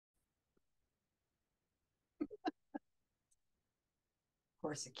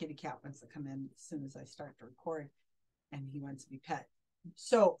course, a kitty cat wants to come in as soon as I start to record, and he wants to be pet.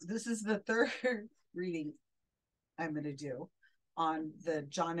 So this is the third reading I'm going to do on the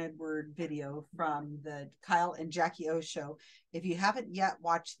John Edward video from the Kyle and Jackie O show. If you haven't yet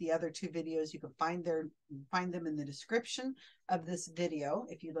watched the other two videos, you can find them in the description of this video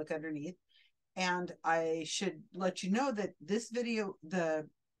if you look underneath. And I should let you know that this video, the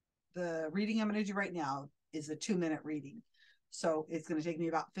reading I'm going to do right now, is a 2-minute reading. So it's going to take me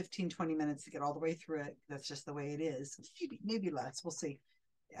about 15-20 minutes to get all the way through it. That's just the way it is. Maybe less. We'll see.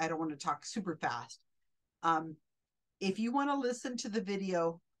 I don't want to talk super fast. If you want to listen to the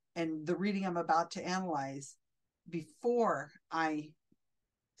video and the reading I'm about to analyze before I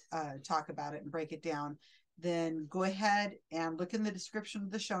talk about it and break it down, then go ahead and look in the description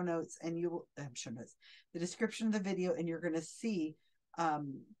of the show notes, and you will the description of the video, and you're going to see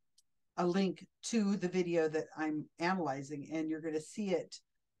a link to the video that I'm analyzing, and you're going to see it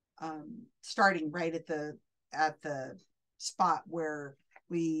starting right at the spot where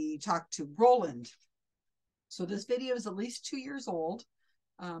we talked to Roland. So this video is at least 2 years old,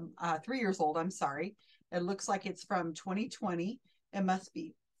 3 years old, I'm sorry. It looks like it's from 2020. It must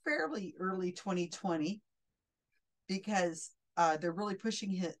be fairly early 2020 because they're really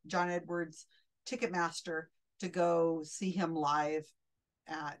pushing John Edward's Ticketmaster to go see him live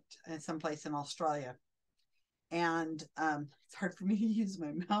at someplace in Australia. And it's hard for me to use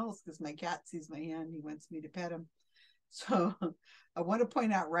my mouse because my cat sees my hand. He wants me to pet him. So I want to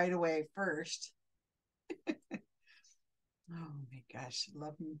point out right away first. Oh my gosh,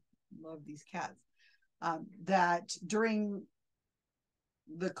 love these cats. That during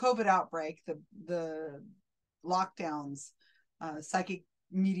the COVID outbreak, the lockdowns, psychic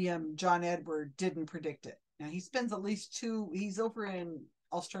medium John Edward didn't predict it. Now he spends he's over in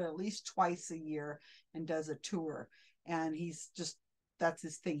Australia at least twice a year and does a tour. And that's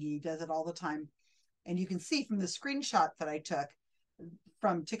his thing. He does it all the time. And you can see from the screenshot that I took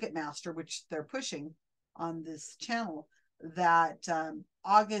from Ticketmaster, which they're pushing on this channel, that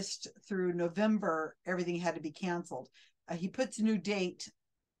August through November, everything had to be canceled. He puts a new date.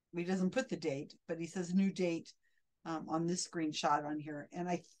 He doesn't put the date, but he says new date on this screenshot on here. And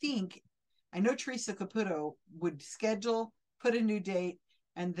I know Teresa Caputo would schedule, put a new date,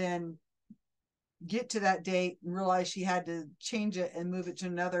 and then get to that date and realize she had to change it and move it to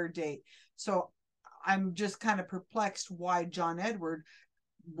another date. So I'm just kind of perplexed why John Edward,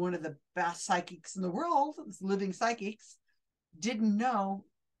 one of the best psychics in the world, living psychics, didn't know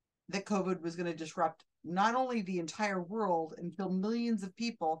that COVID was going to disrupt not only the entire world and kill millions of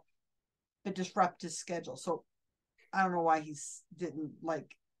people, but disrupt his schedule. So I don't know why he didn't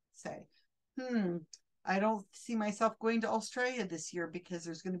say, I don't see myself going to Australia this year because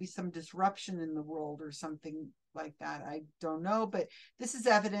there's going to be some disruption in the world or something like that. I don't know, but this is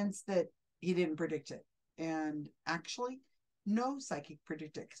evidence that he didn't predict it. And actually, no psychic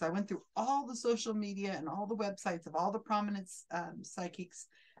predicted it, because I went through all the social media and all the websites of all the prominent psychics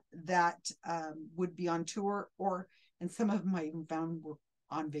that would be on tour, and some of them I even found were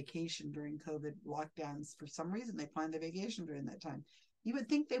on vacation during COVID lockdowns. For some reason, they planned the vacation during that time. You would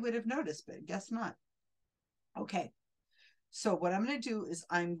think they would have noticed, but guess not. Okay, so what I'm going to do is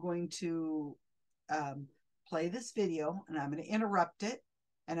I'm going to play this video, and I'm going to interrupt it,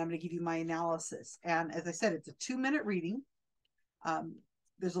 and I'm going to give you my analysis. And as I said, it's a 2-minute reading.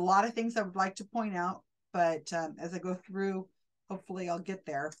 There's a lot of things I would like to point out, but as I go through, hopefully I'll get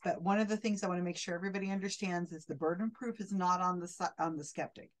there. But one of the things I want to make sure everybody understands is the burden of proof is not on the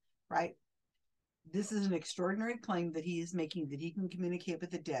skeptic, right? This is an extraordinary claim that he is making, that he can communicate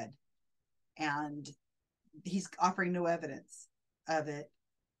with the dead, and he's offering no evidence of it.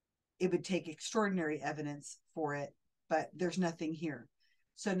 It would take extraordinary evidence for it, but there's nothing here.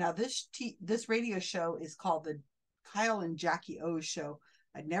 So now this radio show is called the Kyle and Jackie O show.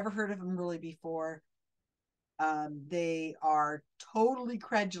 I'd never heard of them really before. They are totally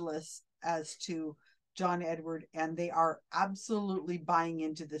credulous as to John Edward, and they are absolutely buying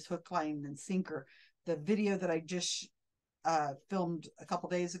into this hook, line, and sinker. The video that I just filmed a couple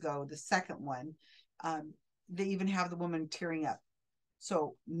days ago, the second one, they even have the woman tearing up.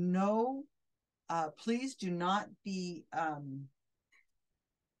 So no, please do not be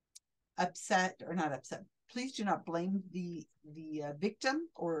upset, or not upset. Please do not blame the victim,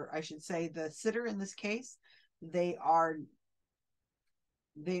 or I should say the sitter in this case. They are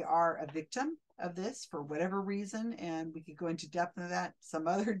a victim of this for whatever reason, and we could go into depth of that some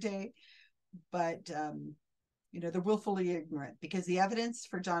other day. But they're willfully ignorant, because the evidence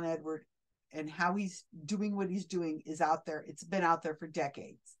for John Edward and how he's doing what he's doing is out there. It's been out there for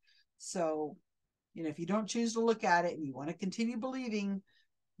decades. So, if you don't choose to look at it and you want to continue believing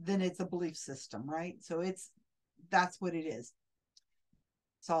then it's a belief system, right? So that's what it is.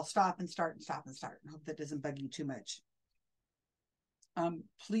 So I'll stop and start and stop and start. I hope that doesn't bug you too much.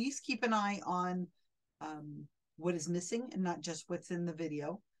 Please keep an eye on what is missing and not just what's in the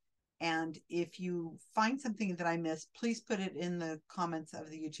video. And if you find something that I missed, please put it in the comments of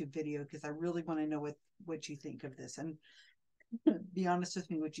the YouTube video, because I really want to know what you think of this. And be honest with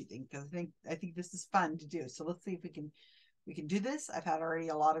me what you think, because I think this is fun to do. So let's see if we can do this. I've had already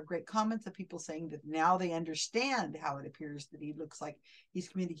a lot of great comments of people saying that now they understand how it appears that he looks like he's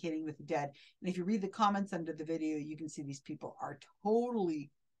communicating with the dead. And if you read the comments under the video, you can see these people are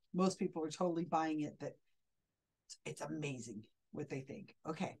most people are totally buying it, that it's amazing what they think.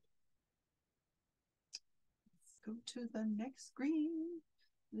 Okay. Let's go to the next screen.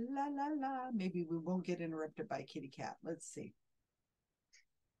 La, la, la. Maybe we won't get interrupted by a kitty cat. Let's see.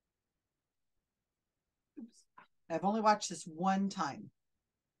 Oops. I've only watched this one time,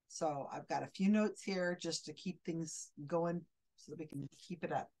 so I've got a few notes here just to keep things going so that we can keep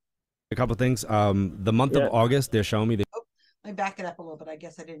it up. A couple things. The month of August, they're showing me. Let me back it up a little bit. I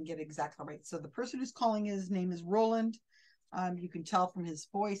guess I didn't get it exactly right. So the person who's calling, his name is Roland. You can tell from his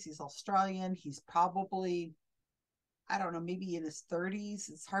voice, he's Australian. He's probably, I don't know, maybe in his 30s.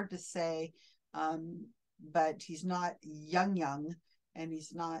 It's hard to say, but he's not young, and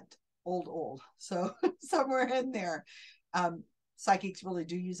he's not old. So somewhere in there. Psychics really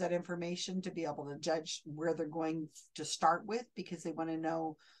do use that information to be able to judge where they're going to start with, because they want to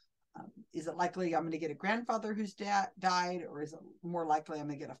know, is it likely I'm going to get a grandfather who's died, or is it more likely I'm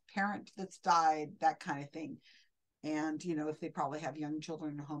going to get a parent that's died, that kind of thing. And, if they probably have young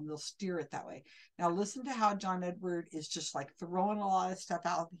children at home, they'll steer it that way. Now, listen to how John Edward is just like throwing a lot of stuff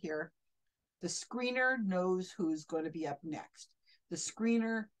out here. The screener knows who's going to be up next. The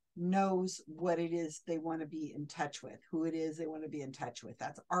screener knows what it is they want to be in touch with, who it is they want to be in touch with.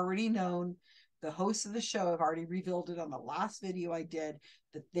 That's already known. The hosts of the show have already revealed it on the last video I did,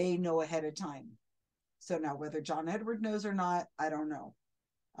 that they know ahead of time. So now whether John Edward knows or not, I don't know.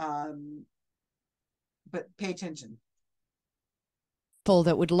 But pay attention. People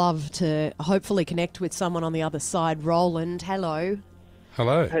that would love to hopefully connect with someone on the other side. Roland, hello.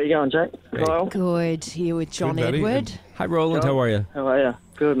 Hello. How you going, Jake? Hello. Good. Here with John Edward. Hi, Roland. How are you? How are you?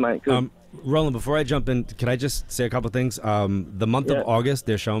 Good, mate. Good. Roland, before I jump in, can I just say a couple of things? The month of August,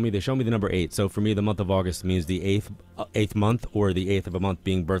 they show me the number 8. So for me, the month of August means the eighth month, or the 8th of a month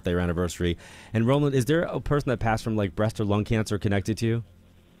being birthday or anniversary. And Roland, is there a person that passed from like breast or lung cancer connected to you?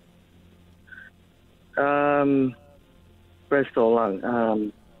 Breast or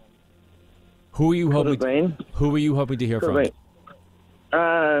lung. Who are you hoping? Who are you hoping to hear from?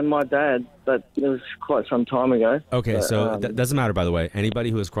 My dad, but it was quite some time ago. Okay, but, so that doesn't matter, by the way. Anybody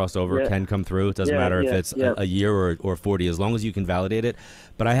who has crossed over can come through. It doesn't matter if it's a year or 40, as long as you can validate it.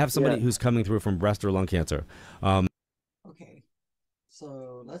 But I have somebody who's coming through from breast or lung cancer. Okay,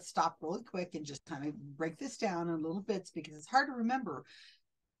 so let's stop really quick and just kind of break this down in little bits, because it's hard to remember.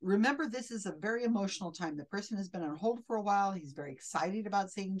 Remember, this is a very emotional time. The person has been on hold for a while. He's very excited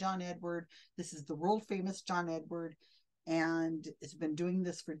about seeing John Edward. This is the world famous John Edward, and has been doing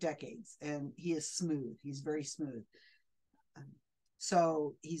this for decades. And he is smooth. He's very smooth.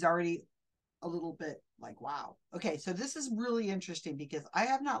 So he's already a little bit like, wow. Okay, so this is really interesting, because I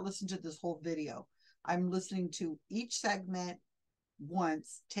have not listened to this whole video. I'm listening to each segment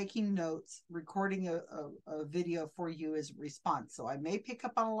once, taking notes, recording a video for you as a response. So I may pick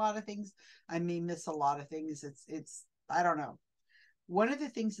up on a lot of things. I may miss a lot of things. It's I don't know. One of the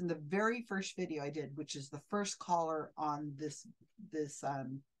things in the very first video I did, which is the first caller on this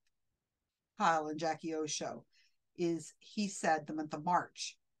Kyle and Jackie O show, is he said the month of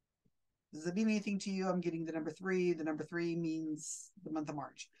March. Does it mean anything to you? I'm getting the number 3. The number 3 means the month of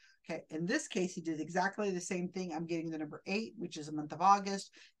March. Okay, in this case, he did exactly the same thing. I'm getting the number 8, which is a month of August.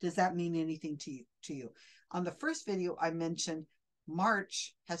 Does that mean anything to you? On the first video, I mentioned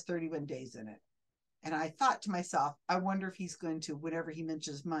March has 31 days in it. And I thought to myself, I wonder if he's going to, whenever he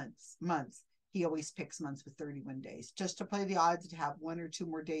mentions months, he always picks months with 31 days, just to play the odds, to have 1 or 2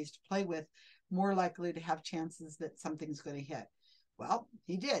 more days to play with, more likely to have chances that something's going to hit. Well,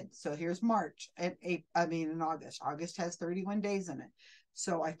 he did. So here's March and in August. August has 31 days in it.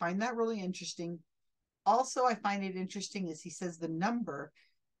 So I find that really interesting. Also, I find it interesting is he says the number,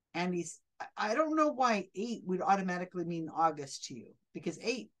 and I don't know why 8 would automatically mean August to you, because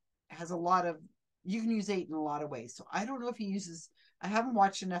 8 has a lot of, you can use 8 in a lot of ways. So I don't know if he uses, I haven't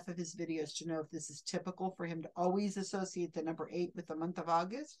watched enough of his videos to know if this is typical for him to always associate the number 8 with the month of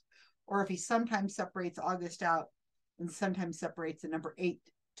August, or if he sometimes separates August out and sometimes separates the number 8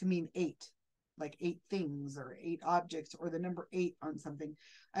 to mean 8, like 8 things or 8 objects or the number 8 on something.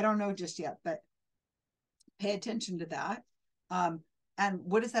 I don't know just yet, but pay attention to that. And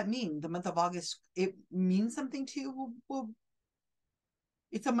what does that mean? The month of August, it means something to you? Well,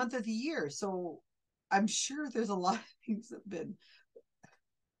 it's a month of the year. So I'm sure there's a lot of things that have been.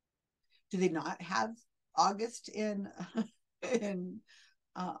 Do they not have August in in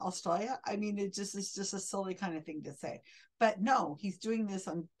Australia? I mean, it's just a silly kind of thing to say. But no, he's doing this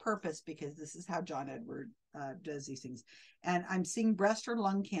on purpose because this is how John Edward does these things. And I'm seeing breast or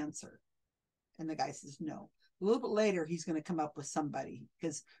lung cancer. And the guy says no. A little bit later, he's going to come up with somebody,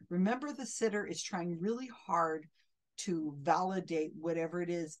 because remember, the sitter is trying really hard to validate whatever it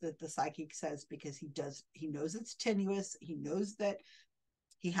is that the psychic says, because he knows it's tenuous. He knows that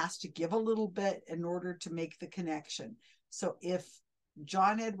he has to give a little bit in order to make the connection. So if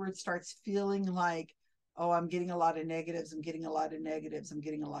John Edwards starts feeling like, oh, I'm getting a lot of negatives, I'm getting a lot of negatives, I'm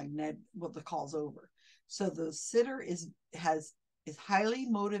getting a lot of well, the call's over. So the sitter is highly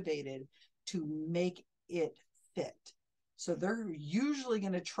motivated to make it fit. So they're usually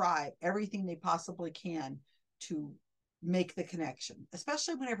going to try everything they possibly can to make the connection,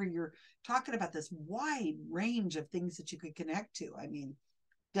 especially whenever you're talking about this wide range of things that you could connect to. I mean,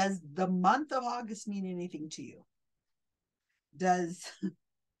 does the month of August mean anything to you? Does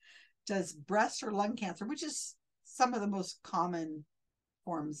breast or lung cancer, which is some of the most common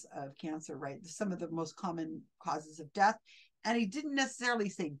forms of cancer, right? Some of the most common causes of death. And he didn't necessarily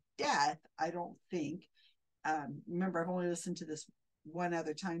say death, I don't think. Remember, I've only listened to this one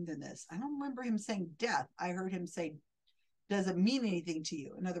other time than this. I don't remember him saying death. I heard him say, does it mean anything to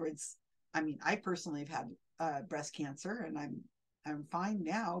you? In other words, I mean, I personally have had breast cancer, and I'm fine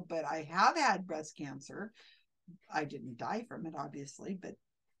now, but I have had breast cancer. I didn't die from it, obviously, but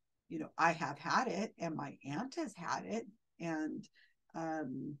I have had it, and my aunt has had it, and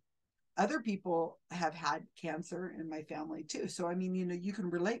other people have had cancer in my family too. So I mean, you can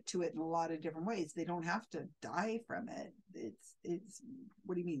relate to it in a lot of different ways. They don't have to die from it. It's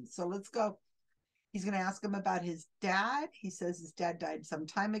what do you mean? So let's go. He's going to ask him about his dad. He says his dad died some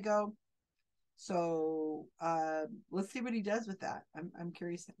time ago. So let's see what he does with that. I'm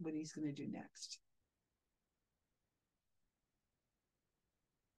curious what he's going to do next.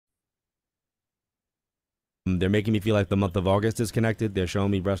 They're making me feel like the month of August is connected. They're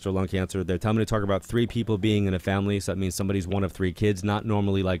showing me breast or lung cancer. They're telling me to talk about 3 people being in a family. So that means somebody's one of 3 kids, not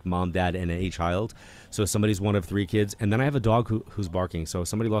normally like mom, dad, and a child. So somebody's one of 3 kids. And then I have a dog who's barking. So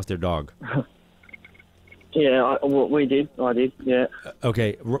somebody lost their dog. Yeah, we did. I did, yeah.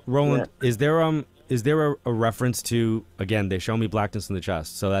 Okay, Roland, yeah. Is there a reference to, again, they show me blackness in the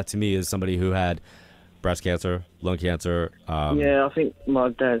chest. So that to me is somebody who had breast cancer, lung cancer. Yeah, I think my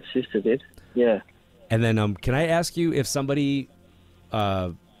dad's sister did, yeah. And then, can I ask you if somebody,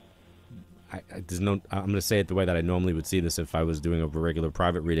 I'm going to say it the way that I normally would see this if I was doing a regular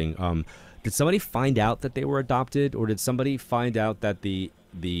private reading. Did somebody find out that they were adopted, or did somebody find out that the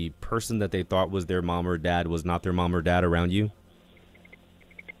person that they thought was their mom or dad was not their mom or dad around you?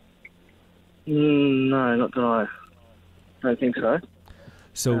 No, not that I don't think so.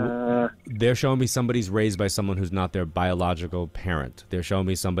 So they're showing me somebody's raised by someone who's not their biological parent. They're showing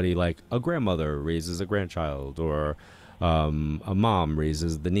me somebody like a grandmother raises a grandchild, or a mom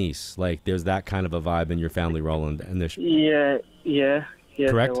raises the niece. Like there's that kind of a vibe in your family, Roland. And there's yeah.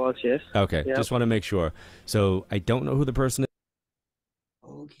 Correct? There was, yes. Okay, yep. Just want to make sure. So I don't know who the person is.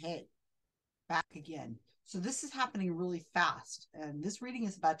 Okay, back again. So this is happening really fast, and this reading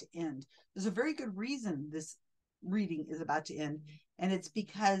is about to end. There's a very good reason this reading is about to end, and it's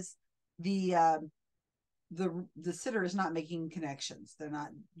because the sitter is not making connections. They're not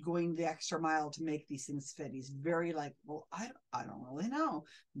going the extra mile to make these things fit. He's very like, well, I don't really know.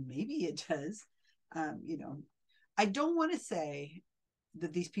 Maybe it does. I don't want to say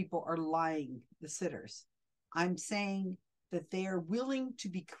that these people are lying, the sitters. I'm saying that they are willing to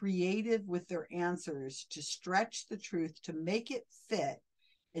be creative with their answers, to stretch the truth, to make it fit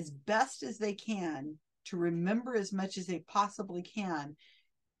as best as they can, to remember as much as they possibly can,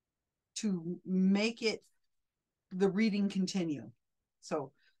 to make it the reading continue.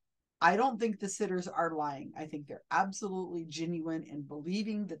 So I don't think the sitters are lying. I think they're absolutely genuine in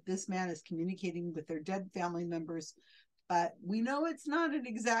believing that this man is communicating with their dead family members. But we know it's not an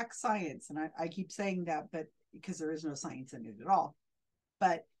exact science. And I keep saying that, but because there is no science in it at all.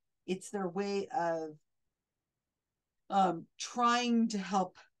 But it's their way of trying to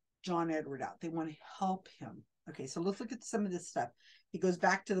help John Edward out. They want to help him. Okay, so let's look at some of this stuff. He goes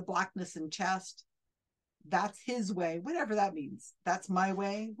back to the blackness in chest. That's his way, whatever that means. That's my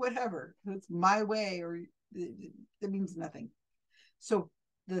way, whatever. It's my way, or it means nothing. So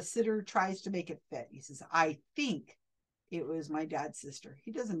the sitter tries to make it fit. He says, I think it was my dad's sister.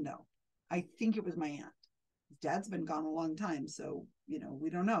 He doesn't know. I think it was my aunt. His dad's been gone a long time, so we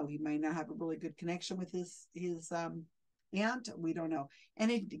don't know. He might not have a really good connection with his aunt. We don't know. And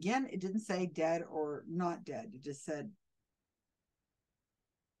it didn't say dead or not dead. It just said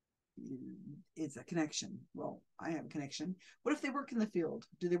it's a connection. Well, I have a connection. What if they work in the field?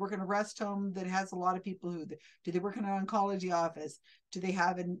 Do they work in a rest home that has a lot of people who do they work in an oncology office? Do they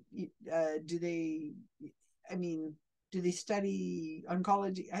have do they study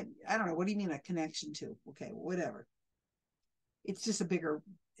oncology? I don't know. What do you mean a connection to? Okay, whatever. It's just a bigger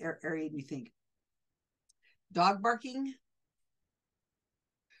area than you think. Dog barking.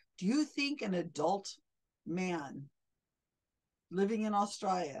 Do you think an adult man living in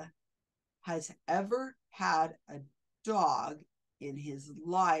Australia has ever had a dog in his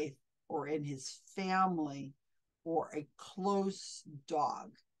life or in his family, or a close dog?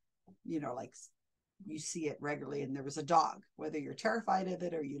 Like you see it regularly, and there was a dog, whether you're terrified of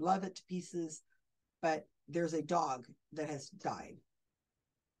it or you love it to pieces, but there's a dog that has died.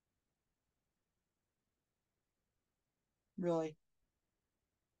 Really?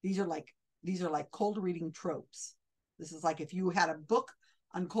 These are like cold reading tropes. This is like if you had a book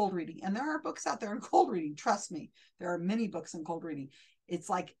on cold reading, and there are books out there on cold reading. Trust me, there are many books on cold reading. It's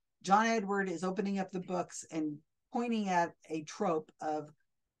like John Edward is opening up the books and pointing at a trope of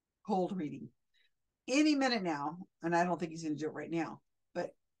cold reading. Any minute now, and I don't think he's going to do it right now,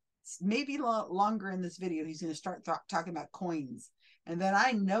 but maybe longer in this video, he's going to start talking about coins. And then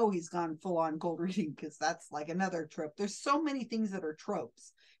I know he's gone full on cold reading, because that's like another trope. There's so many things that are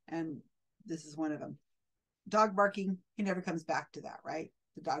tropes, and this is one of them. Dog barking, he never comes back to that, right?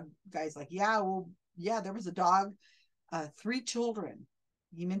 The dog guy's like, yeah, there was a dog, 3 children.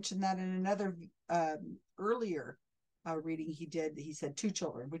 He mentioned that in another earlier reading he did. He said 2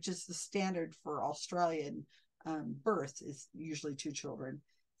 children, which is the standard for Australian births, is usually 2 children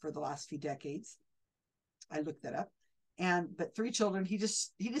for the last few decades. I looked that up. But 3 children, he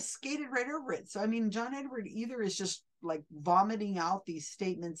just skated right over it. So I mean, John Edward either is just like vomiting out these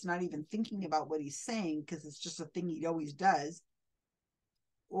statements, not even thinking about what he's saying, because it's just a thing he always does,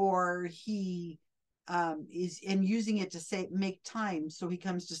 or he is using it to make time, so he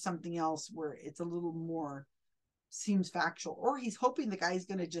comes to something else where it's a little more seems factual, or he's hoping the guy's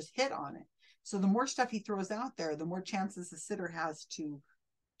going to just hit on it. So the more stuff he throws out there, the more chances the sitter has to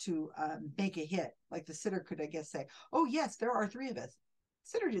make a hit. Like the sitter could, I guess, say, oh yes, there are 3 of us.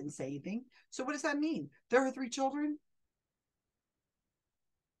 Sitter didn't say anything. So what does that mean? There are 3 children?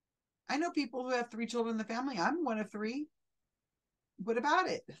 I know people who have 3 children in the family. I'm one of 3. What about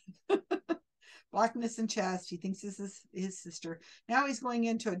it? Blackness in chest. He thinks this is his sister. Now he's going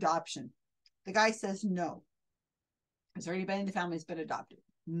into adoption. The guy says no. Is there anybody in the family that's been adopted?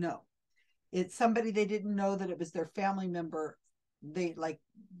 No. It's somebody they didn't know that it was their family member. They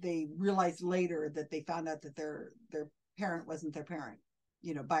realized later that they found out that their parent wasn't their parent.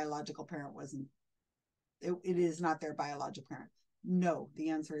 Biological parent wasn't. It is not their biological parent. No,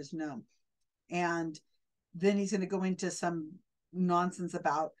 the answer is no. And then he's going to go into some nonsense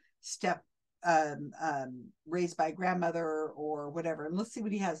about raised by grandmother or whatever. And let's see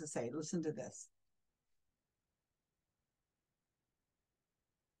what he has to say. Listen to this.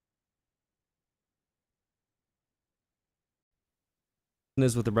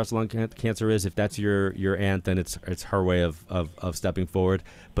 Is what the breast lung cancer is. If that's your aunt, then it's her way of stepping forward.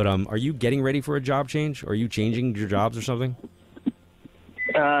 But are you getting ready for a job change? Or are you changing your jobs or something?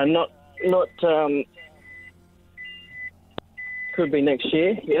 Not. Could be next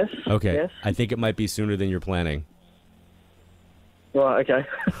year. Yes. Okay. Yes. I think it might be sooner than you're planning. Right. Okay.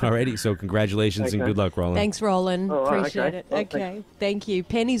 Alrighty. So congratulations and good luck, Roland. Thanks, Roland. Right, Appreciate it. Well, okay. Thank you.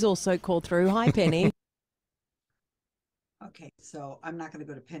 Penny's also called through. Hi, Penny. Okay, so I'm not going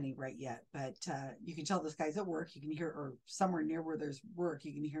to go to Penny right yet, but you can tell this guy's at work. You can hear, or somewhere near where there's work,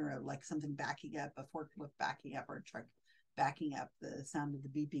 you can hear like something backing up, a forklift backing up, or a truck backing up, the sound of the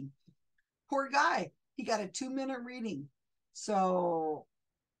beeping. Poor guy. He got a 2-minute reading. So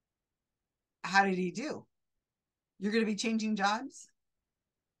how did he do? You're going to be changing jobs?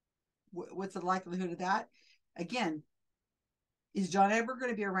 What's the likelihood of that? Again, is John Edward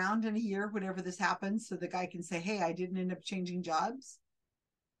going to be around in a year, whenever this happens, so the guy can say, hey, I didn't end up changing jobs?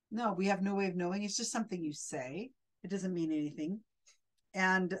 No, we have no way of knowing. It's just something you say. It doesn't mean anything.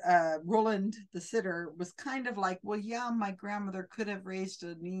 And Roland, the sitter, was kind of like, well, yeah, my grandmother could have raised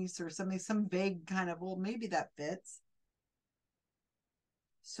a niece or something, some vague kind of, well, maybe that fits.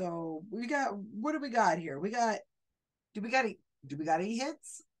 So what do we got here? Do we got any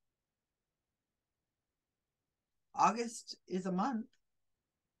hits? August is a month.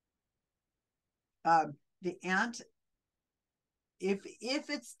 The aunt, if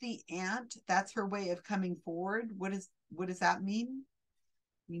it's the aunt, that's her way of coming forward. What does that mean?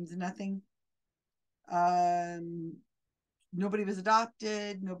 Means nothing. Nobody was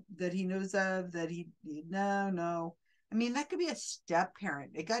adopted, no, that he knows of, that he, no. I mean, that could be a step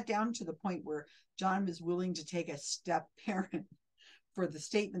parent. It got down to the point where John was willing to take a step parent for the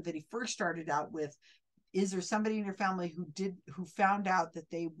statement that he first started out with. Is there somebody in your family who found out that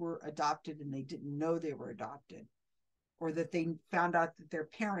they were adopted and they didn't know they were adopted, or that they found out that their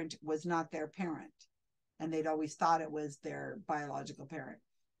parent was not their parent and they'd always thought it was their biological parent?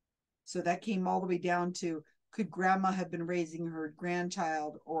 So that came all the way down to, could grandma have been raising her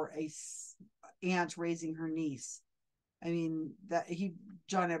grandchild, or a aunt raising her niece? I mean,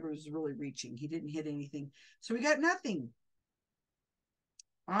 John Edwards was really reaching. He didn't hit anything. So we got nothing.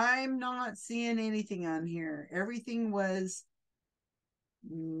 I'm not seeing anything on here. Everything was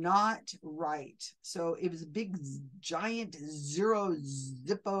not right. So it was a big giant zero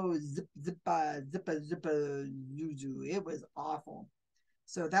zippo zippa zuzu. It was awful.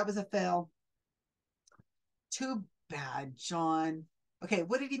 So that was a fail. Too bad, John. Okay,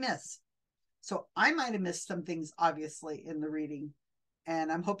 what did he miss? So I might have missed some things, obviously, in the reading.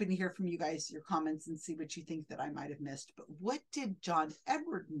 And I'm hoping to hear from you guys, your comments, and see what you think that I might have missed. But what did John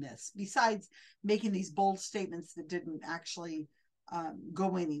Edward miss, besides making these bold statements that didn't actually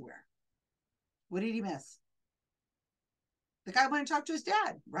go anywhere? What did he miss? The guy went and talked to his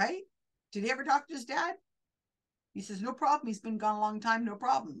dad, right? Did he ever talk to his dad? He says, no problem. He's been gone a long time. No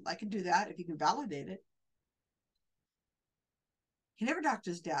problem. I can do that if you can validate it. He never talked to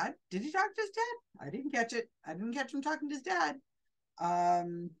his dad. Did he talk to his dad? I didn't catch it. I didn't catch him talking to his dad.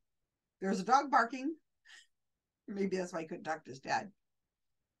 There was a dog barking. Maybe that's why he couldn't talk to his dad.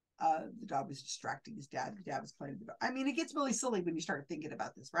 The dog was distracting his dad. The dad was playing with the dog. I mean, it gets really silly when you start thinking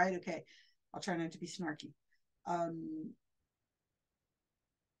about this, right? Okay, I'll try not to be snarky.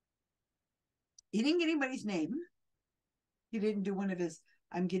 He didn't get anybody's name. He didn't do one of his,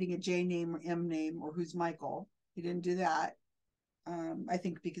 I'm getting a J name or M name, or who's Michael. He didn't do that. I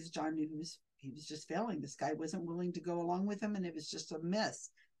think because John knew he was just failing. This guy wasn't willing to go along with him, and it was just a miss.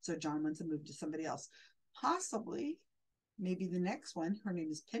 So John wants to move to somebody else. Possibly, maybe the next one, her name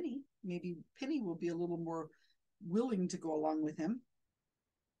is Penny. Maybe Penny will be a little more willing to go along with him.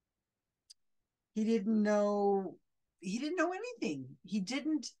 He didn't know anything. He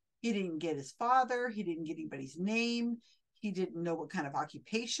didn't get his father. He didn't get anybody's name. He didn't know what kind of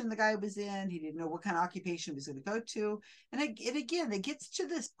occupation the guy was in. He didn't know what kind of occupation he was going to go to. And again, it gets to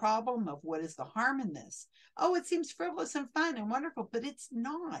this problem of, what is the harm in this? Oh, it seems frivolous and fun and wonderful, but it's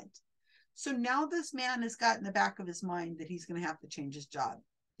not. So now this man has got in the back of his mind that he's going to have to change his job,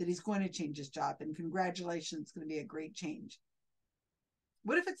 that he's going to change his job. And congratulations, it's going to be a great change.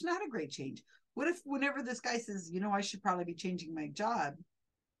 What if it's not a great change? What if whenever this guy says, I should probably be changing my job,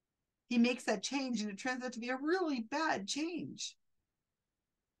 he makes that change and it turns out to be a really bad change?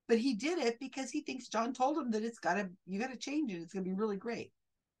 But he did it because he thinks John told him that you got to change it. It's going to be really great.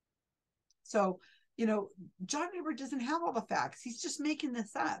 So, John Edward doesn't have all the facts. He's just making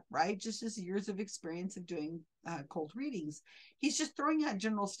this up, right? Just his years of experience of doing cold readings. He's just throwing out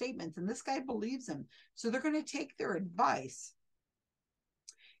general statements, and this guy believes him. So they're going to take their advice.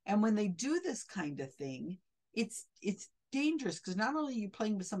 And when they do this kind of thing, it's dangerous, because not only are you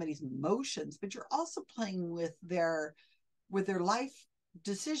playing with somebody's emotions, but you're also playing with their life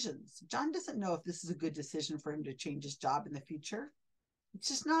decisions. John doesn't know if this is a good decision for him to change his job in the future. It's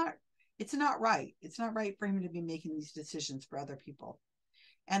just not, it's not right. It's not right for him to be making these decisions for other people.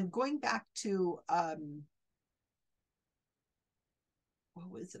 And going back to, what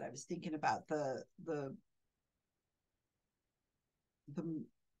was it I was thinking about? The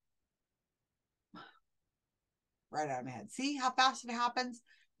right out of my head. See how fast it happens?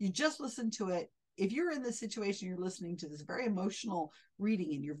 You just listen to it. If you're in this situation, you're listening to this very emotional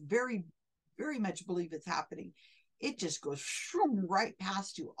reading, and you're very, very much believe it's happening, it just goes right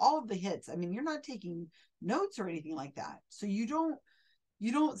past you. All of the hits. I mean, you're not taking notes or anything like that. So you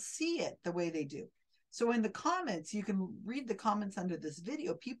don't see it the way they do. So in the comments, you can read the comments under this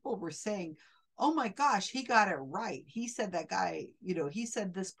video. People were saying, oh my gosh, he got it right. He said that guy, he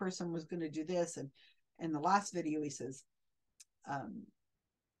said this person was going to do this. And in the last video, he says,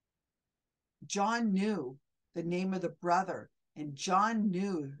 John knew the name of the brother, and John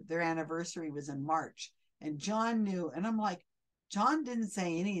knew their anniversary was in March, and John knew. And I'm like, John didn't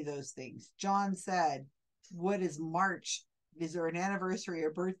say any of those things. John said, what is March? Is there an anniversary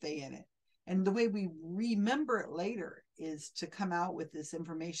or birthday in it? And the way we remember it later is to come out with this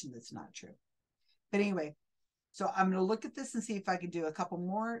information that's not true. But anyway, So I'm going to look at this and see if I can do a couple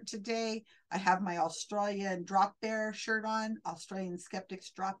more today. I have my Australian Drop Bear shirt on, Australian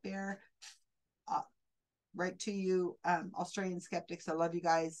Skeptics Drop Bear. Right to you, Australian Skeptics. I love you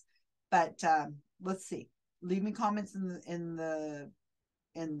guys. But let's see. Leave me comments in the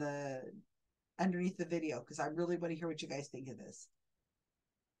underneath the video, because I really want to hear what you guys think of this.